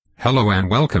Hello and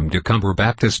welcome to Cumber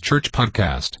Baptist Church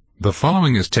Podcast. The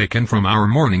following is taken from our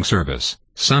morning service,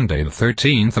 Sunday the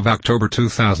 13th of October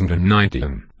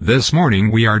 2019. This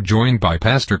morning we are joined by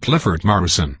Pastor Clifford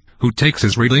Morrison, who takes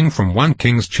his reading from 1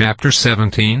 Kings chapter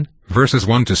 17, verses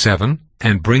 1 to 7,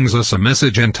 and brings us a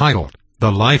message entitled,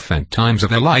 The Life and Times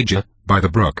of Elijah, by the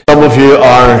Brook. Some of you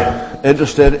are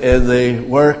interested in the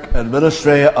work and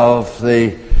ministry of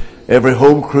the Every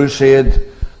Home Crusade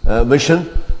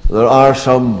mission. There are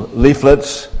some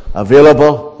leaflets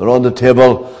available. They're on the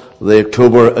table, the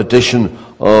October edition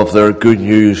of their Good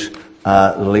News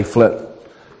leaflet.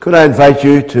 Could I invite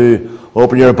you to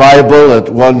open your Bible at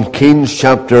 1 Kings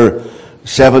chapter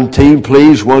 17,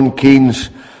 please? 1 Kings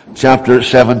chapter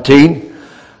 17.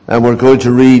 And we're going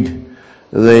to read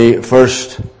the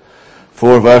first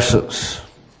 4 verses.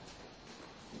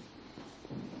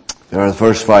 There are the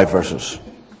first 5 verses.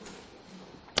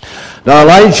 Now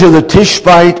Elijah the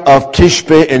Tishbite of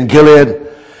Tishbe in Gilead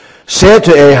said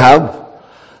to Ahab,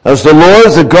 As the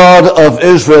Lord the God of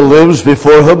Israel lives,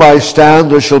 before whom I stand,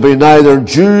 there shall be neither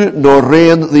dew nor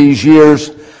rain these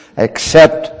years,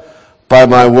 except by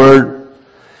my word.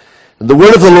 And the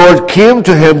word of the Lord came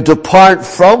to him, Depart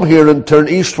from here and turn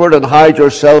eastward and hide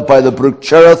yourself by the brook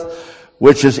Cherith,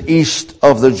 which is east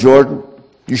of the Jordan.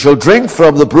 You shall drink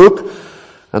from the brook,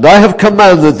 and I have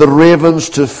commanded the ravens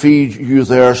to feed you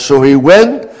there. So he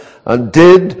went and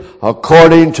did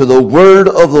according to the word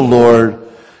of the Lord.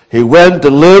 He went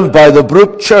and lived by the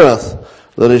brook Cherith,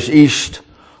 that is east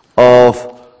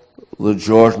of the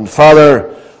Jordan.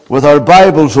 Father, with our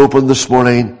Bibles open this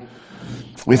morning,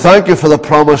 we thank you for the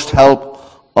promised help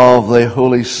of the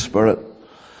Holy Spirit.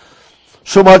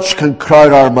 So much can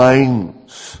crowd our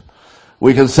minds.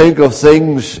 We can think of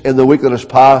things in the week that has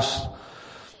passed.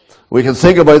 We can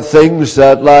think about things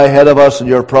that lie ahead of us in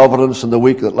your providence in the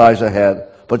week that lies ahead.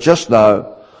 But just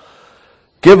now,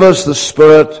 give us the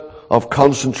spirit of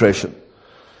concentration.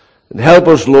 And help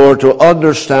us, Lord, to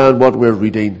understand what we're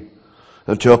reading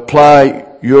and to apply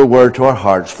your word to our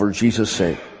hearts for Jesus'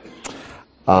 sake.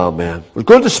 Amen. We're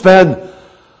going to spend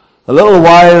a little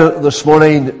while this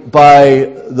morning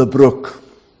by the brook.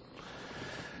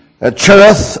 At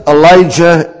Cherith,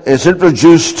 Elijah is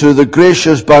introduced to the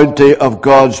gracious bounty of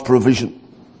God's provision.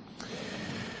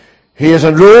 He is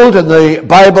enrolled in the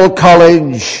Bible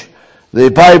college, the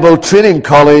Bible training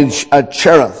college at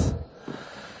Cherith.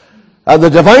 And the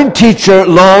divine teacher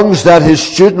longs that his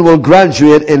student will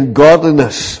graduate in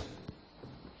godliness.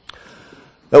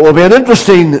 It will be an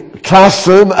interesting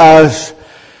classroom as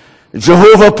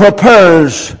Jehovah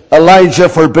prepares Elijah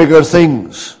for bigger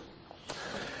things.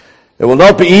 It will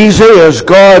not be easy as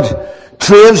God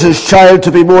trains his child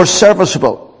to be more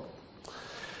serviceable.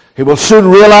 He will soon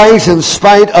realize, in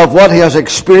spite of what he has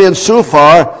experienced so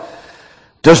far,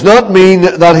 does not mean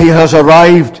that he has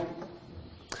arrived.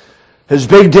 His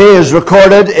big day is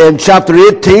recorded in chapter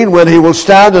 18 when he will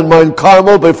stand in Mount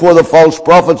Carmel before the false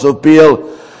prophets of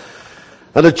Baal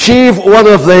and achieve one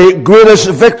of the greatest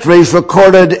victories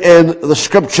recorded in the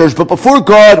Scriptures. But before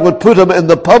God would put him in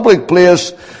the public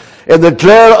place, in the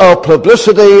glare of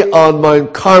publicity on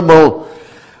Mount Carmel,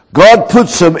 God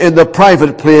puts him in the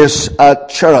private place at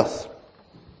Cherith.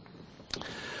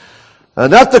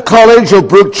 And at the college of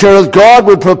Brook Cherith, God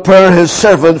would prepare his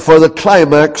servant for the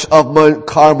climax of Mount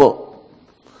Carmel.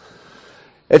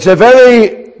 It's a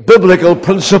very biblical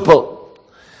principle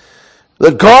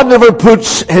that God never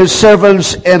puts his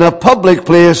servants in a public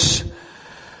place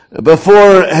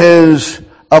before his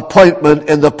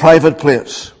appointment in the private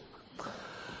place.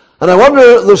 And I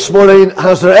wonder this morning,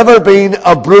 has there ever been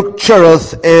a brook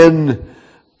Cherith in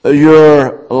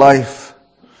your life?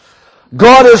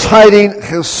 God is hiding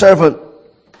his servant.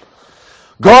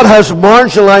 God has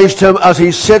marginalized him as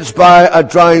he sits by a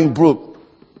drying brook.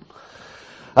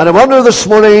 And I wonder this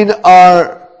morning,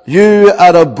 are you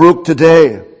at a brook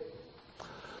today?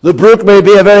 The brook may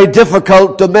be a very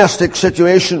difficult domestic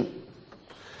situation.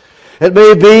 It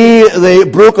may be the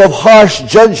brook of harsh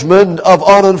judgment of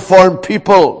uninformed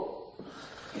people.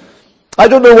 I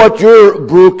don't know what your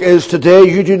brook is today.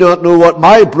 You do not know what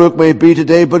my brook may be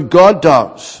today, but God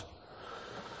does.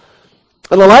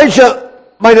 And Elijah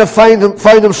might have found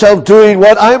himself doing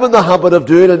what I'm in the habit of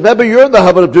doing, and maybe you're in the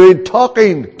habit of doing,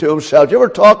 talking to himself. Do you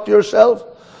ever talk to yourself?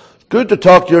 It's good to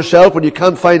talk to yourself when you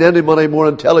can't find anybody more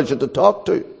intelligent to talk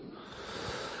to.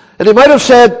 And he might have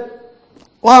said,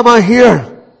 why am I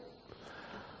here?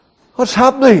 What's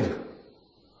happening?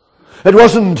 It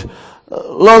wasn't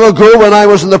long ago when I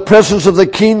was in the presence of the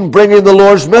king bringing the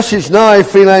Lord's message. Now I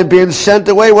feel I'm being sent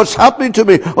away. What's happening to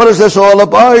me? What is this all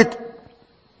about?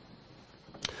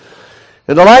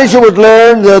 And Elijah would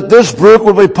learn that this brook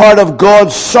would be part of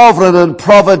God's sovereign and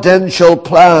providential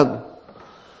plan.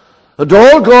 And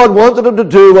all God wanted him to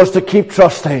do was to keep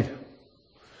trusting.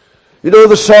 You know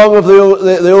the song of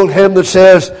the old hymn that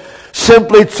says,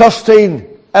 simply trusting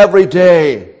every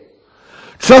day.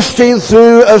 Trusting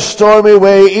through a stormy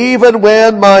way, even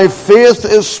when my faith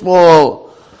is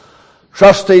small.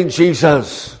 Trusting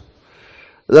Jesus.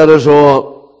 That is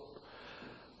all.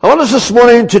 I want us this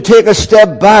morning to take a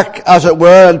step back, as it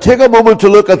were, and take a moment to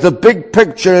look at the big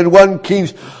picture in 1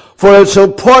 Kings, for it's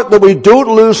important that we don't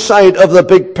lose sight of the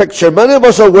big picture. Many of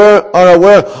us are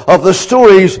aware of the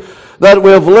stories that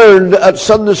we have learned at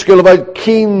Sunday school about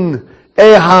King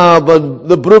Ahab and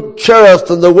the brook Cherith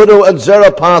and the widow at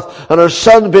Zarephath and her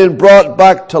son being brought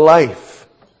back to life.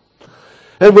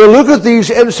 And we'll look at these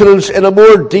incidents in a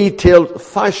more detailed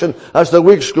fashion as the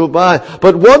weeks go by.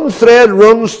 But one thread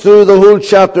runs through the whole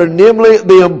chapter, namely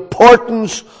the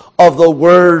importance of the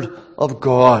Word of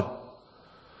God.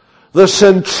 The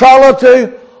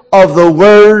centrality of the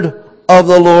Word of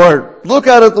the Lord. Look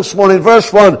at it this morning,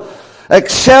 verse 1.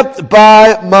 Except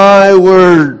by my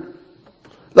Word.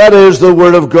 That is the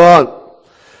Word of God.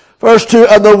 Verse 2,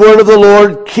 and the Word of the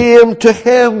Lord came to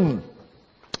him.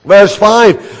 Verse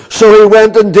 5, so he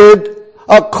went and did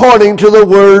according to the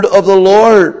word of the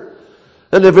Lord.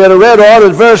 And if we had read on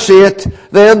in verse 8,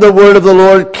 then the word of the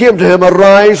Lord came to him,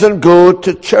 arise and go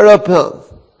to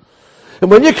Cherephath.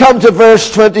 And when you come to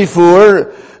verse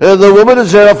 24, the woman of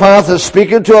Zarephath is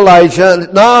speaking to Elijah,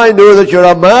 now I know that you're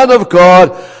a man of God,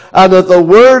 and that the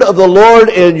word of the Lord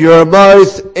in your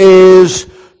mouth is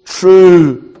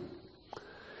true.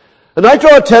 And I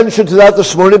draw attention to that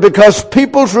this morning because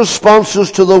people's responses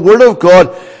to the Word of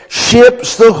God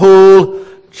shapes the whole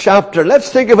chapter. Let's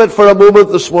think of it for a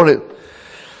moment this morning.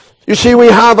 You see, we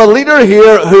have a leader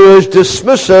here who is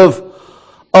dismissive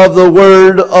of the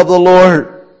Word of the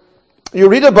Lord. You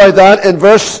read about that in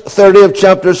verse 30 of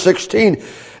chapter 16.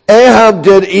 Ahab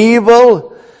did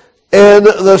evil in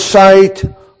the sight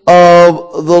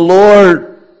of the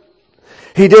Lord.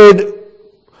 He did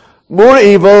more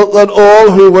evil than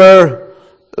all who were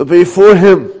before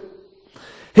him.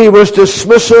 He was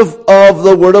dismissive of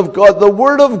the Word of God. The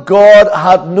Word of God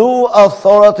had no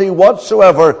authority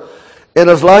whatsoever in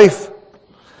his life.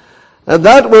 And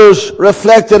that was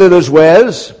reflected in his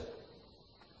ways,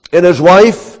 in his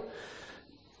wife,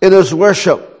 in his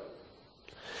worship.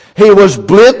 He was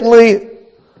blatantly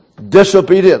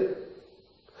disobedient.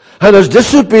 And his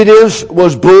disobedience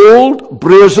was bold,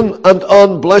 brazen, and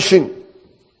unblushing.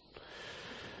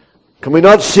 Can we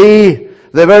not see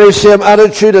the very same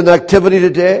attitude and activity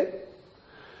today?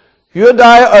 You and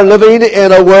I are living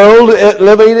in a world,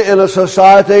 living in a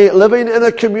society, living in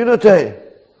a community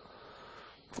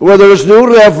where there is no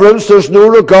reverence, there's no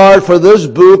regard for this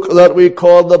book that we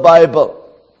call the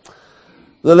Bible.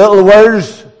 The little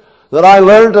words that I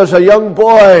learned as a young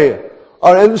boy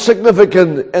are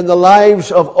insignificant in the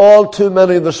lives of all too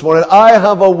many this morning. I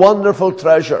have a wonderful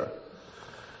treasure,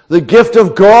 the gift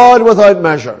of God without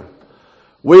measure.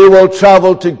 We will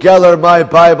travel together, my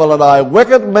Bible and I.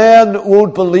 Wicked men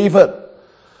won't believe it,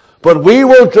 but we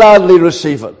will gladly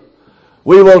receive it.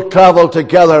 We will travel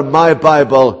together, my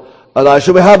Bible and I.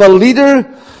 So we have a leader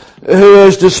who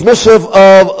is dismissive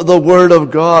of the Word of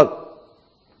God.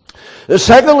 And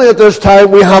secondly, at this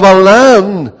time, we have a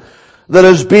land that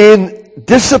is being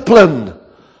disciplined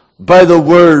by the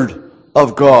Word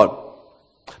of God.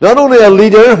 Not only a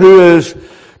leader who is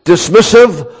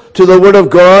dismissive to the Word of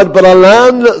God, but a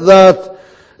land that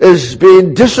is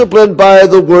being disciplined by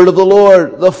the Word of the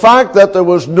Lord. The fact that there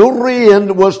was no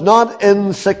rain was not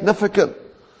insignificant.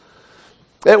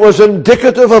 It was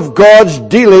indicative of God's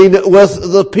dealing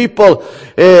with the people.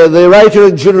 The writer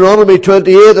in Deuteronomy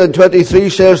 28 and 23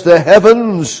 says, the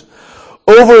heavens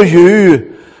over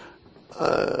you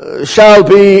shall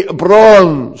be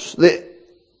bronze.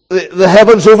 The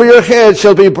heavens over your head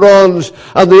shall be bronze,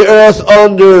 and the earth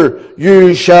under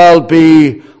you shall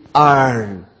be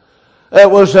iron.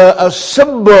 It was a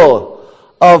symbol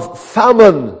of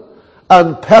famine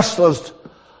and pestilence.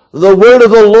 The word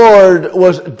of the Lord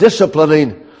was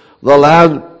disciplining the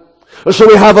land. So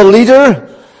we have a leader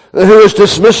who is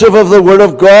dismissive of the Word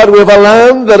of God. We have a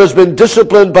land that has been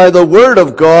disciplined by the Word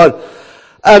of God.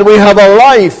 And we have a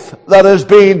life that is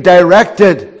being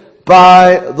directed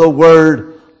by the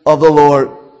Word of the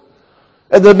Lord.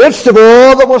 In the midst of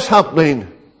all that was happening,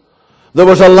 there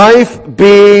was a life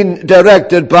being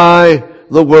directed by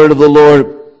the Word of the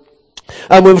Lord.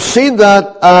 And we've seen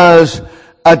that as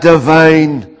a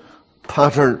divine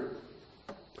pattern.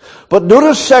 But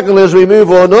notice secondly, as we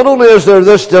move on, not only is there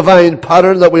this divine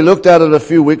pattern that we looked at it a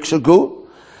few weeks ago,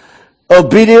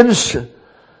 obedience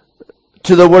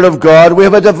to the Word of God. We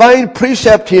have a divine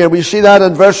precept here. We see that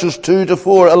in verses 2 to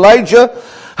 4. Elijah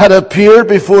had appeared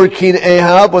before King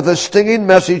Ahab with a stinging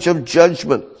message of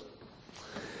judgment.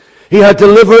 He had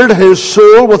delivered his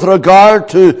soul with regard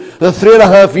to the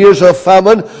 3.5 years of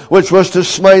famine, which was to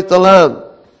smite the land.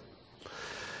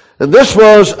 And this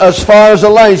was as far as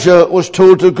Elijah was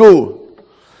told to go.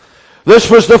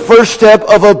 This was the first step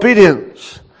of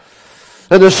obedience.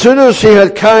 And as soon as he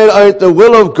had carried out the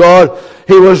will of God,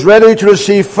 he was ready to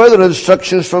receive further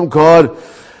instructions from God.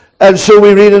 And so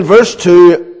we read in verse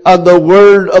 2, and the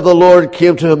word of the Lord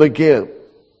came to him again.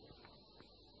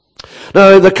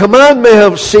 Now, the command may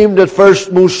have seemed at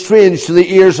first most strange to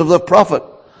the ears of the prophet,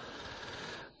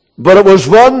 but it was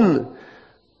one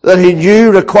that he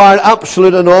knew required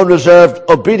absolute and unreserved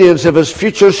obedience if his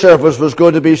future service was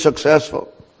going to be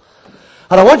successful.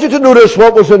 And I want you to notice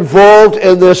what was involved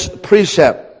in this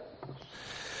precept.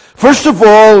 First of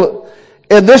all,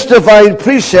 in this divine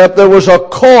precept, there was a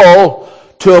call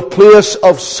to a place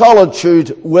of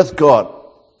solitude with God.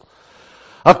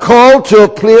 A call to a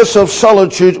place of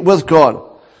solitude with God.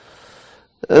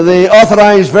 The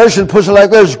Authorized Version puts it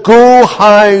like this: go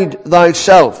hide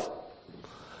thyself.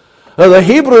 Now, the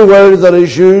Hebrew word that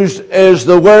is used is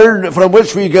the word from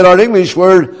which we get our English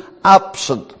word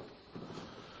absent.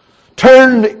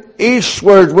 Turn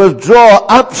eastward, withdraw,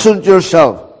 absent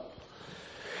yourself.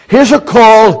 Here's a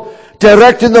call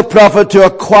directing the prophet to a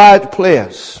quiet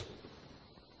place.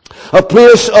 A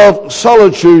place of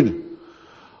solitude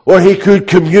where he could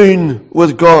commune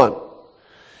with God.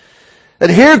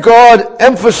 And here God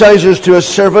emphasizes to his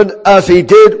servant, as he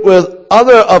did with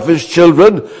other of his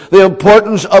children, the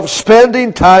importance of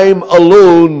spending time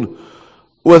alone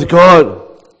with God.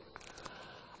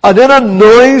 And in a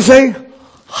noisy,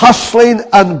 hustling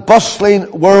and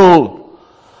bustling world,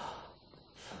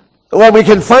 when we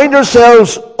can find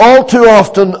ourselves all too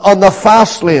often on the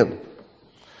fast lane,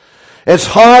 it's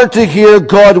hard to hear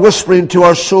God whispering to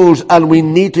our souls, and we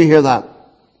need to hear that.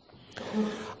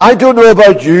 I don't know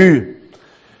about you,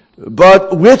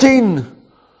 but waiting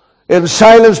in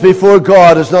silence before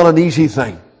God is not an easy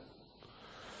thing.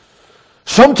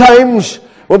 Sometimes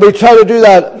when we try to do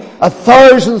that,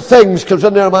 1,000 things comes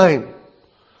into our mind.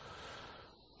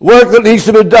 Work that needs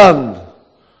to be done,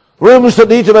 rooms that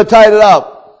need to be tidied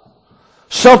up,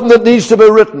 something that needs to be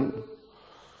written,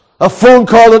 a phone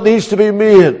call that needs to be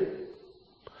made.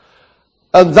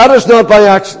 And that is not by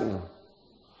accident.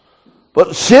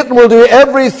 But Satan will do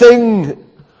everything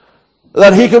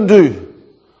that he can do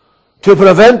to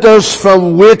prevent us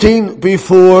from waiting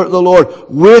before the Lord,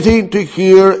 waiting to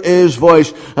hear his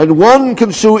voice. And one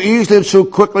can so easily and so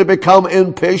quickly become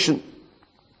impatient.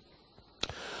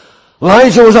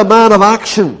 Elijah was a man of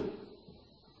action.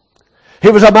 He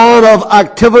was a man of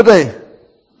activity.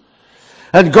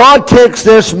 And God takes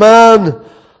this man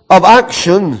of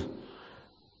action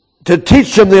to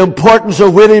teach him the importance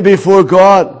of waiting before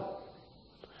God.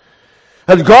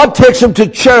 And God takes him to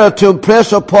Cherith to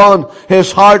impress upon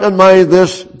his heart and mind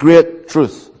this great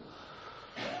truth: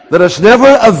 that it's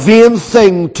never a vain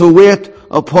thing to wait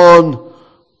upon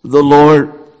the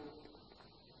Lord.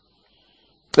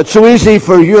 It's so easy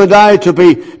for you and I to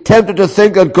be tempted to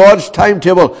think that God's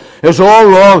timetable is all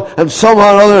wrong, and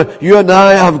somehow or other you and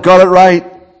I have got it right.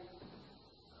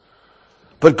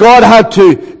 But God had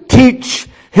to teach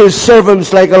his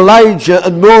servants like Elijah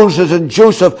and Moses and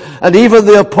Joseph and even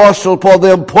the Apostle Paul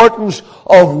the importance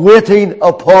of waiting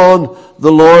upon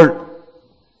the Lord.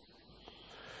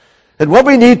 And what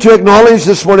we need to acknowledge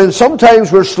this morning,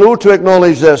 sometimes we're slow to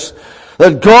acknowledge this,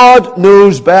 that God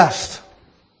knows best.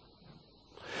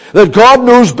 That God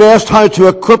knows best how to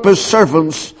equip his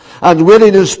servants, and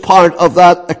waiting is part of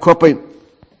that equipping.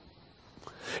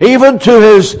 Even to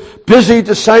his busy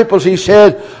disciples he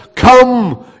said,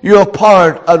 "Come you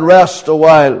apart and rest a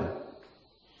while."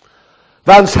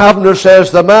 Vance Havner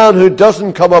says, "The man who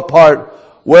doesn't come apart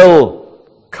will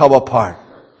come apart."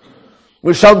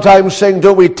 We sometimes sing,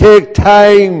 don't we, "Take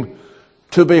time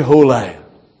to be holy.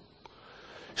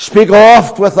 Speak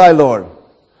oft with thy Lord.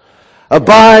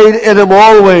 Abide in him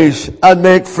always, and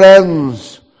make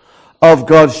friends of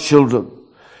God's children."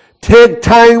 Take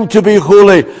time to be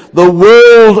holy. The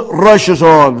world rushes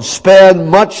on. Spend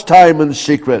much time in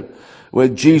secret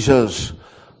with Jesus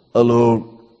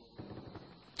alone.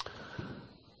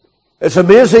 It's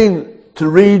amazing to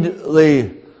read the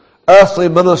earthly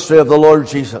ministry of the Lord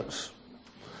Jesus.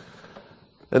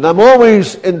 And I'm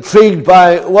always intrigued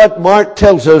by what Mark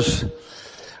tells us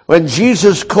when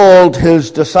Jesus called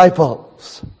his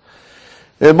disciples.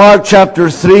 In Mark chapter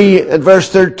 3 and verse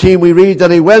 13 we read that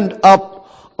he went up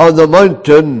on the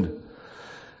mountain,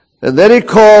 and then he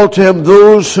called to him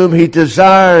those whom he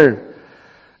desired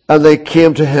and they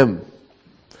came to him.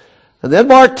 And then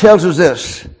Mark tells us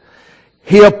this.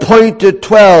 He appointed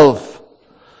 12,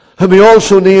 whom he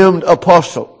also named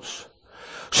apostles,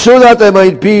 so that they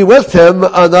might be with him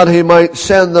and that he might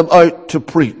send them out to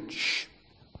preach.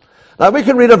 Now we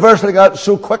can read a verse like that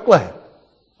so quickly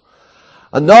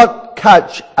and not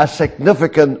catch a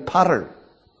significant pattern.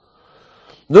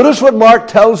 Notice what Mark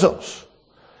tells us.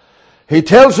 He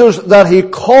tells us that he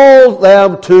called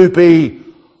them to be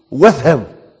with him.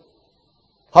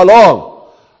 How long?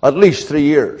 At least 3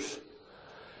 years.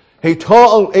 He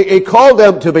called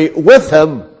them to be with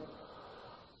him,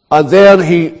 and then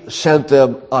he sent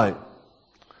them out.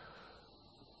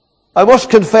 I must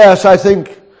confess, I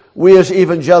think we as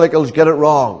evangelicals get it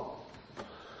wrong.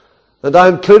 And I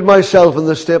include myself in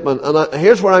this statement, and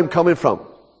here's where I'm coming from.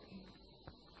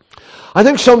 I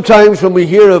think sometimes when we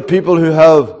hear of people who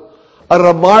have a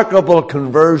remarkable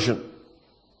conversion,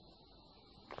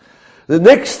 the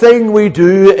next thing we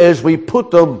do is we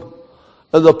put them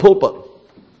in the pulpit.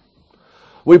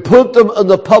 We put them in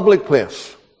the public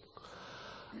place.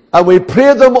 And we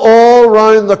parade them all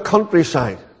around the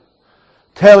countryside,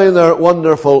 telling their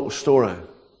wonderful story.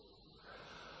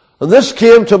 And this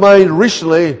came to mind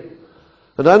recently,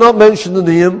 and I not mention the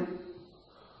name,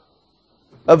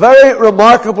 a very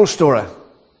remarkable story.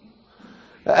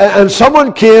 And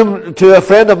someone came to a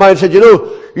friend of mine and said,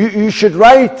 you should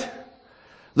write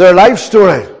their life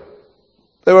story.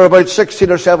 They were about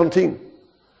 16 or 17.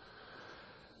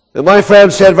 And my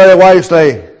friend said very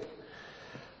wisely,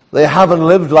 they haven't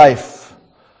lived life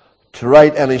to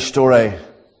write any story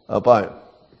about.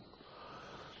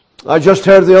 I just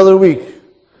heard the other week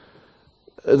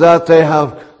that they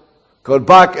have gone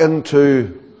back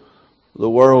into the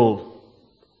world.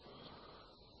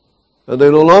 And they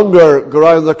no longer go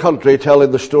around the country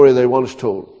telling the story they once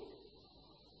told.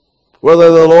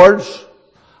 Whether they're the Lord's,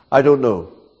 I don't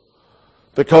know.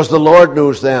 Because the Lord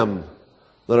knows them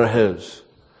that are His.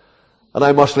 And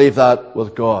I must leave that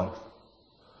with God.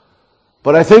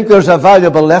 But I think there's a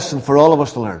valuable lesson for all of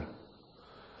us to learn.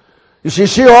 You see,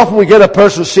 so often we get a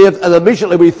person saved and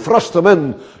immediately we thrust them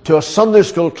in to a Sunday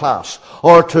school class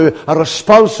or to a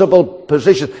responsible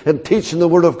position in teaching the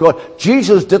Word of God.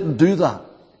 Jesus didn't do that.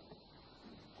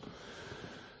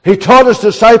 He taught His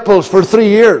disciples for 3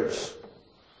 years.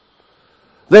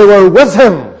 They were with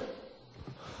Him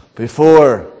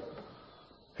before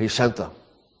He sent them.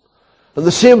 And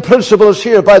the same principle is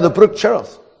here by the brook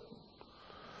Cherith.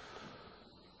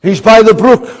 He's by the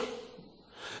brook.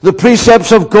 The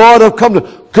precepts of God have come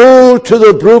to go to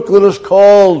the brook that is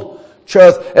called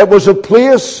Cherith. It was a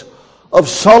place of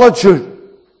solitude.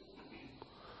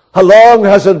 How long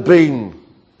has it been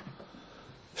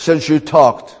since you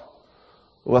talked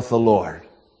with the Lord?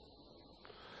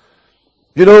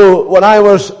 You know, when I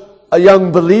was a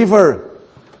young believer,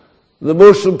 the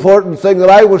most important thing that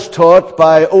I was taught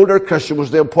by older Christians was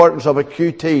the importance of a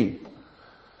QT.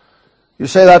 You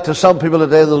say that to some people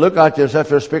today, they look at you as if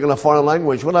you're speaking a foreign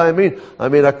language. What do I mean? I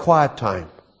mean a quiet time.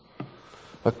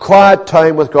 A quiet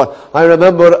time with God. I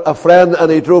remember a friend,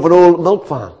 and he drove an old milk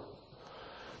van.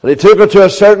 And he took it to a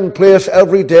certain place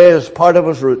every day as part of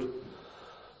his route.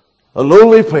 A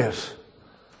lonely place.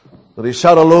 And he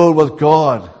sat alone with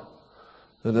God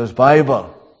in his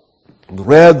Bible and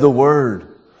read the Word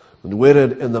and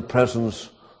waited in the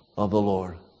presence of the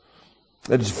Lord.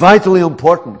 It's vitally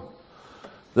important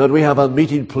that we have a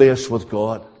meeting place with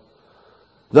God.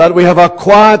 That we have a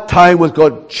quiet time with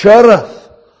God. Cherith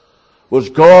was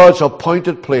God's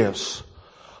appointed place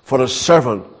for a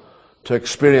servant to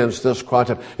experience this quiet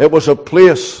time. It was a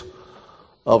place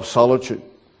of solitude.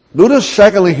 Notice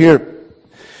secondly here,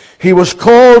 he was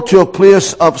called to a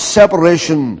place of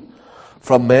separation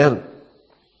from men.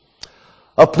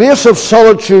 A place of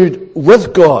solitude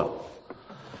with God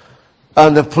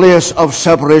and a place of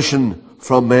separation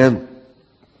from men.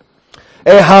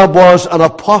 Ahab was an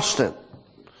apostate,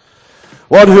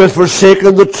 one who had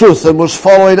forsaken the truth and was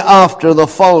following after the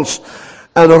false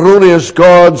and erroneous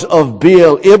gods of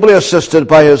Baal, ably assisted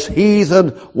by his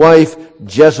heathen wife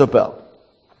Jezebel.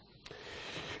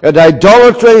 And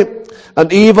idolatry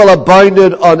and evil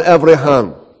abounded on every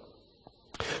hand.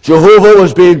 Jehovah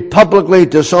was being publicly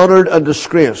dishonored and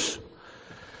disgraced.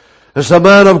 As the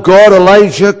man of God,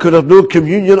 Elijah, could have no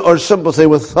communion or sympathy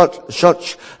with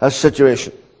such a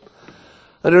situation.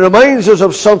 And it reminds us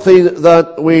of something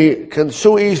that we can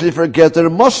so easily forget. There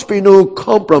must be no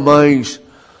compromise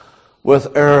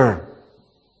with error.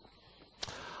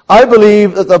 I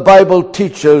believe that the Bible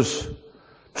teaches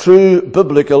true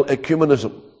biblical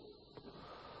ecumenism.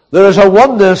 There is a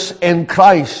oneness in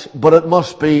Christ, but it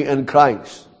must be in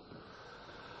Christ.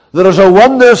 There is a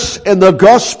oneness in the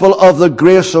gospel of the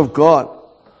grace of God.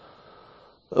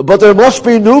 But there must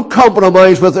be no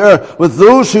compromise with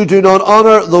those who do not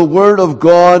honor the word of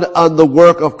God and the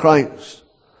work of Christ.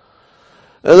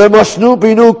 There must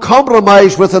be no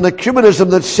compromise with an ecumenism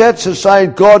that sets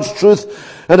aside God's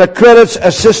truth and accredits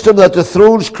a system that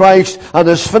dethrones Christ and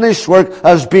his finished work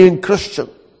as being Christian.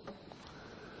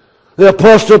 The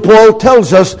Apostle Paul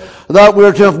tells us that we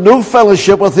are to have no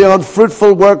fellowship with the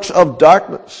unfruitful works of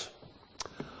darkness.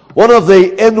 One of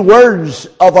the in words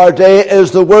of our day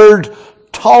is the word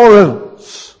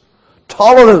tolerance.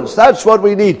 Tolerance, that's what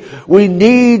we need. We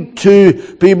need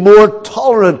to be more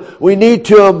tolerant. We need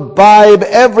to imbibe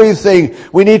everything.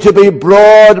 We need to be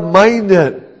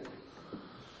broad-minded.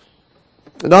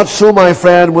 Not so, my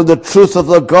friend, when the truth of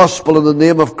the gospel in the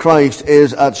name of Christ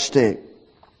is at stake.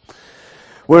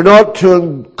 We're not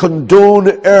to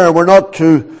condone error. We're not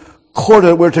to court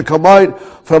it. We're to come out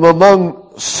from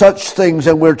among such things,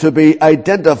 and we're to be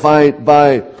identified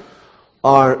by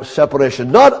our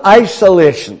separation. Not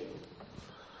isolation.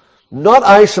 Not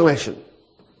isolation.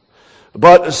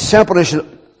 But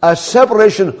separation. A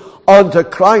separation unto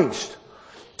Christ,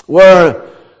 where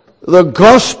the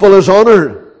gospel is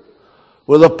honored,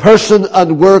 where the person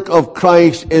and work of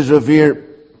Christ is revered.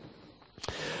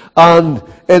 And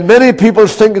in many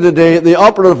people's thinking today, the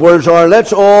operative words are,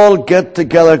 let's all get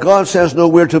together. God says, no,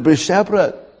 we're to be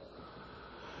separate.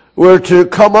 We're to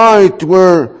come out.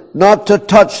 We're not to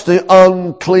touch the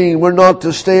unclean. We're not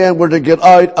to stay in. We're to get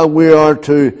out, and we are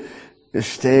to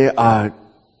stay out.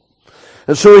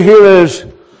 And so here is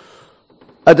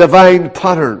a divine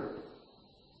pattern.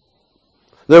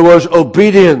 There was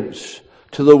obedience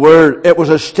to the word. It was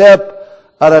a step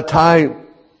at a time.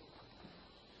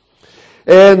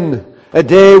 In a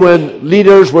day when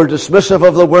leaders were dismissive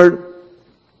of the word,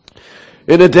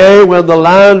 in a day when the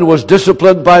land was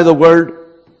disciplined by the word,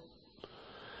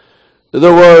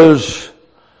 there was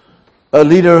a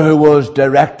leader who was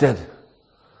directed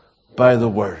by the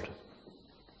word.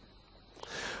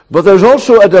 But there's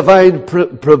also a divine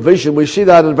provision. We see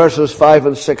that in verses 5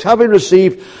 and 6. Having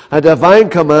received a divine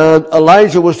command,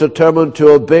 Elijah was determined to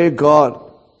obey God.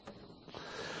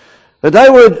 And I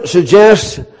would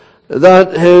suggest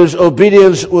that his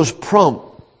obedience was prompt.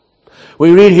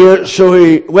 We read here, so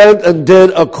he went and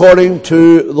did according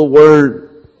to the word.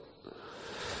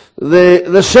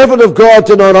 The servant of God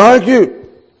did not argue.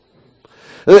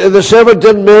 The servant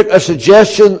didn't make a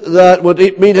suggestion that would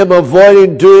mean him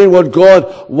avoiding doing what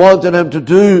God wanted him to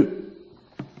do.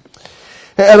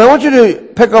 And I want you to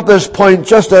pick up this point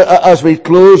just as we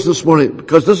close this morning,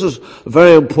 because this is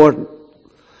very important.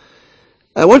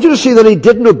 I want you to see that he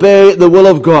didn't obey the will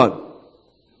of God.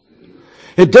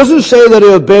 It doesn't say that he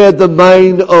obeyed the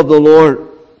mind of the Lord.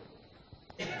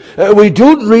 We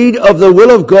don't read of the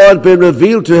will of God being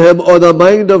revealed to him or the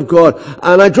mind of God.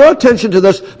 And I draw attention to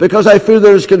this because I feel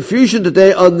there is confusion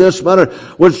today on this matter,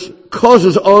 which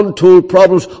causes untold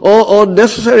problems, or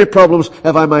unnecessary problems,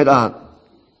 if I might add.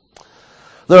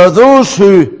 There are those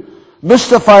who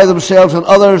mystify themselves and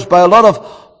others by a lot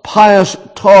of pious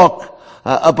talk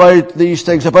about these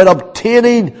things, about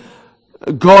obtaining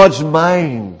God's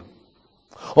mind,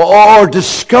 or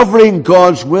discovering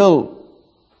God's will.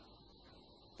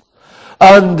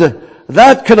 And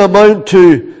that can amount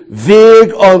to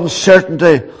vague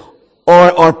uncertainty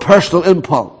or personal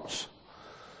impulse.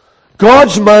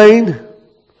 God's mind,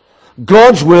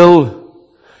 God's will,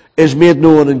 is made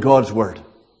known in God's word.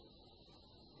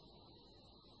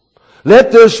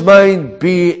 Let this mind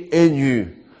be in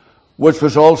you, which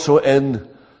was also in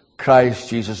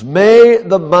Christ Jesus. May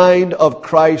the mind of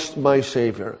Christ my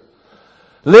Savior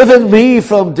live in me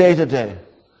from day to day,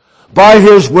 by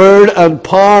his word and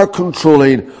power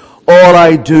controlling all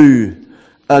I do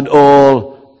and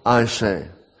all I say.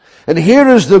 And here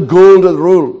is the golden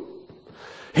rule.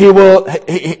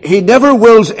 He never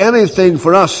wills anything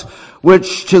for us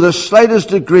which to the slightest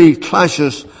degree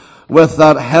clashes with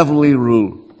that heavenly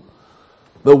rule.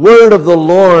 The word of the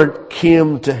Lord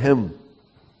came to him.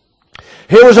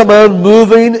 Here was a man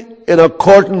moving in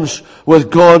accordance with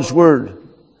God's word.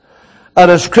 And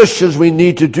as Christians, we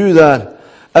need to do that.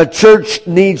 A church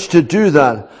needs to do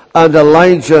that. And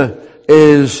Elijah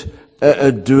is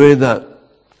doing that.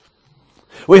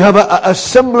 We have a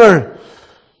similar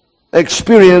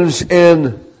experience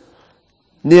in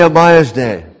Nehemiah's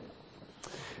day.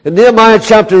 In Nehemiah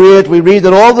chapter 8, we read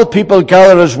that all the people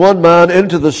gathered as one man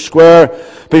into the square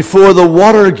before the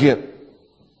water gate.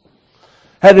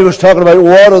 Henry was talking about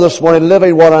water this morning,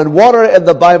 living water. And water in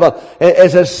the Bible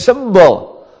is a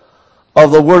symbol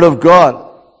of the Word of God.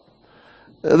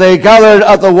 They gathered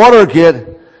at the water gate,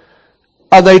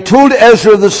 And they told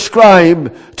Ezra the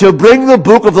scribe to bring the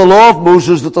book of the law of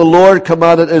Moses that the Lord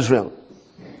commanded Israel.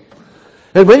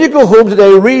 And when you go home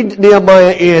today, read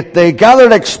Nehemiah 8. They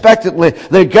gathered expectantly.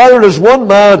 They gathered as one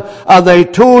man, and they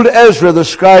told Ezra the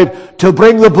scribe to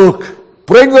bring the book.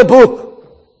 Bring the book.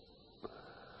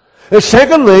 And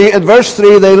secondly, in verse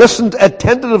 3, they listened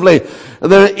attentively.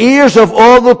 The ears of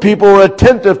all the people were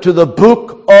attentive to the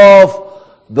book of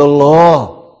the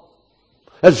law.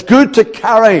 It's good to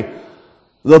carry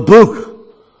the book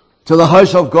to the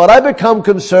house of God. I become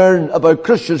concerned about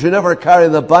Christians who never carry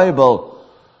the Bible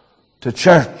to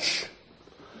church.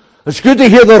 It's good to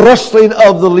hear the rustling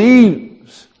of the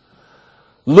leaves,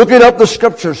 looking up the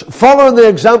Scriptures, following the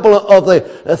example of the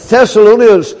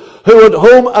Thessalonians who went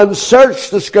home and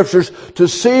searched the Scriptures to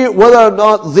see whether or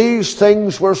not these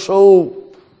things were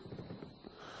so.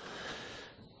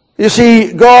 You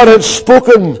see, God had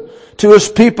spoken to his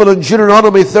people in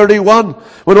Deuteronomy 31,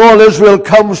 when all Israel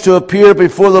comes to appear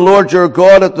before the Lord your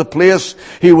God at the place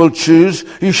he will choose,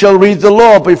 you shall read the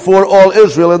law before all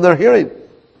Israel in their hearing.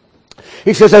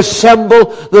 He says, assemble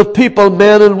the people,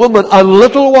 men and women, and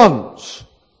little ones.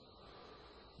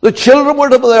 The children were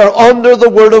to be there under the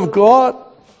word of God.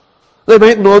 They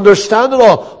mightn't understand it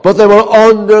all, but they were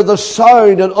under the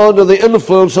sound and under the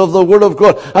influence of the Word of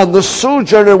God. And the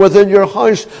sojourner within your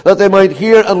house, that they might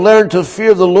hear and learn to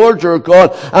fear the Lord your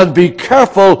God, and be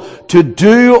careful to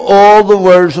do all the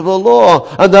words of the law,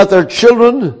 and that their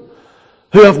children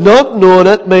who have not known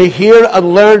it may hear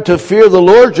and learn to fear the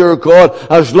Lord your God,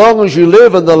 as long as you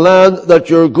live in the land that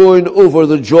you're going over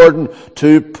the Jordan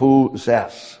to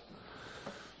possess.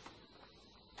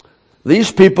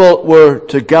 These people were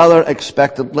to gather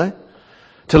expectantly,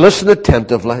 to listen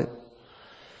attentively,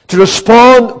 to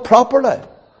respond properly.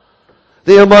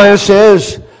 Nehemiah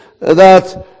says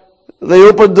that they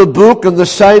opened the book in the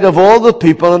sight of all the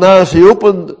people, and as he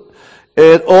opened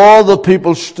it, all the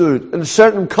people stood. In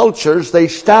certain cultures, they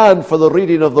stand for the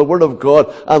reading of the Word of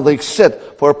God, and they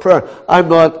sit for prayer. I'm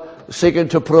not seeking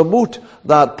to promote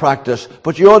that practice,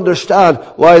 but you understand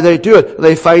why they do it.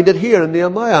 They find it here in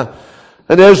Nehemiah.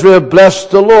 And Ezra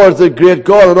blessed the Lord, the great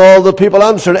God, and all the people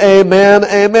answered, Amen,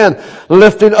 Amen,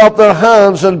 lifting up their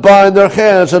hands and bowing their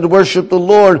heads and worshipped the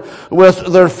Lord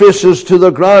with their faces to the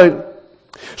ground.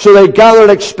 So they gathered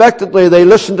expectantly, they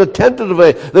listened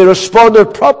attentively, they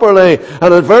responded properly,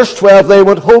 and in verse 12 they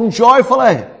went home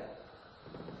joyfully.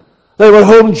 They went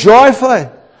home joyfully.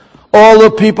 All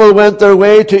the people went their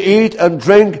way to eat and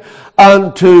drink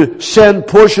and to send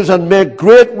portions and make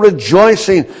great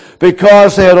rejoicing,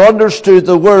 because they had understood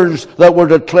the words that were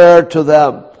declared to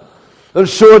them. And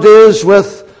so it is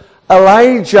with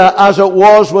Elijah as it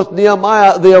was with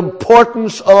Nehemiah, the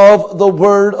importance of the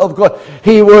Word of God.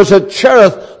 He was at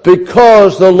Cherith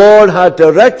because the Lord had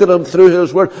directed him through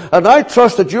His Word. And I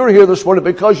trust that you're here this morning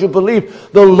because you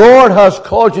believe the Lord has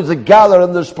called you to gather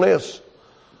in this place.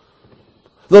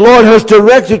 The Lord has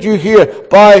directed you here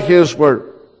by His Word.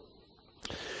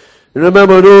 You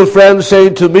remember an old friend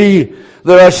saying to me,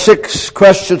 there are 6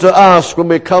 questions to ask when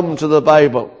we come to the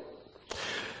Bible.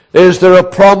 Is there a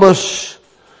promise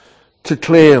to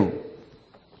claim?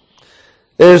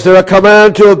 Is there a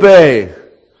command to obey?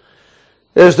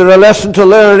 Is there a lesson to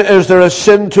learn? Is there a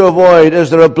sin to avoid?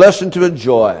 Is there a blessing to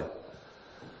enjoy?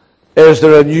 Is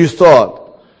there a new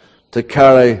thought to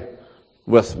carry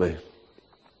with me?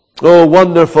 Oh,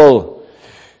 wonderful,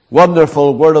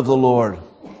 wonderful word of the Lord.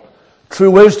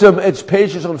 True wisdom, its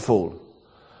pages unfold.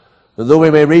 And though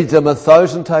we may read them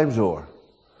 1,000 times over,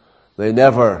 they'll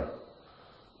never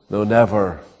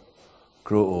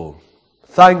grow old.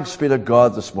 Thanks be to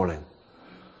God this morning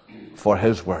for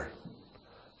His Word.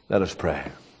 Let us pray.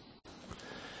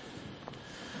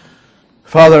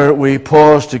 Father, we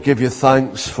pause to give you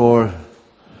thanks for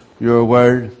your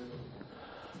Word,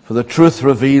 for the truth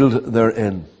revealed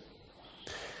therein,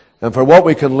 and for what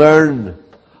we can learn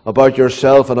about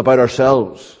yourself and about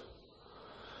ourselves.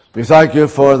 We thank you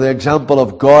for the example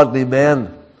of godly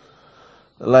men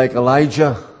like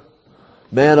Elijah,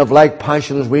 men of like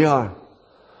passion as we are.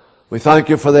 We thank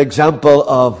you for the example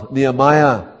of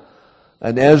Nehemiah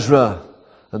and Ezra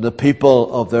and the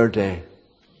people of their day.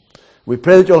 We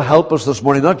pray that you'll help us this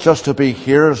morning not just to be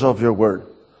hearers of your word,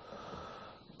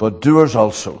 but doers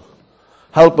also.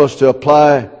 Help us to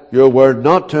apply your word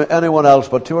not to anyone else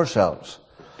but to ourselves.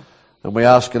 And we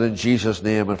ask it in Jesus'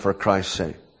 name and for Christ's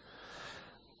sake.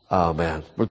 Amen.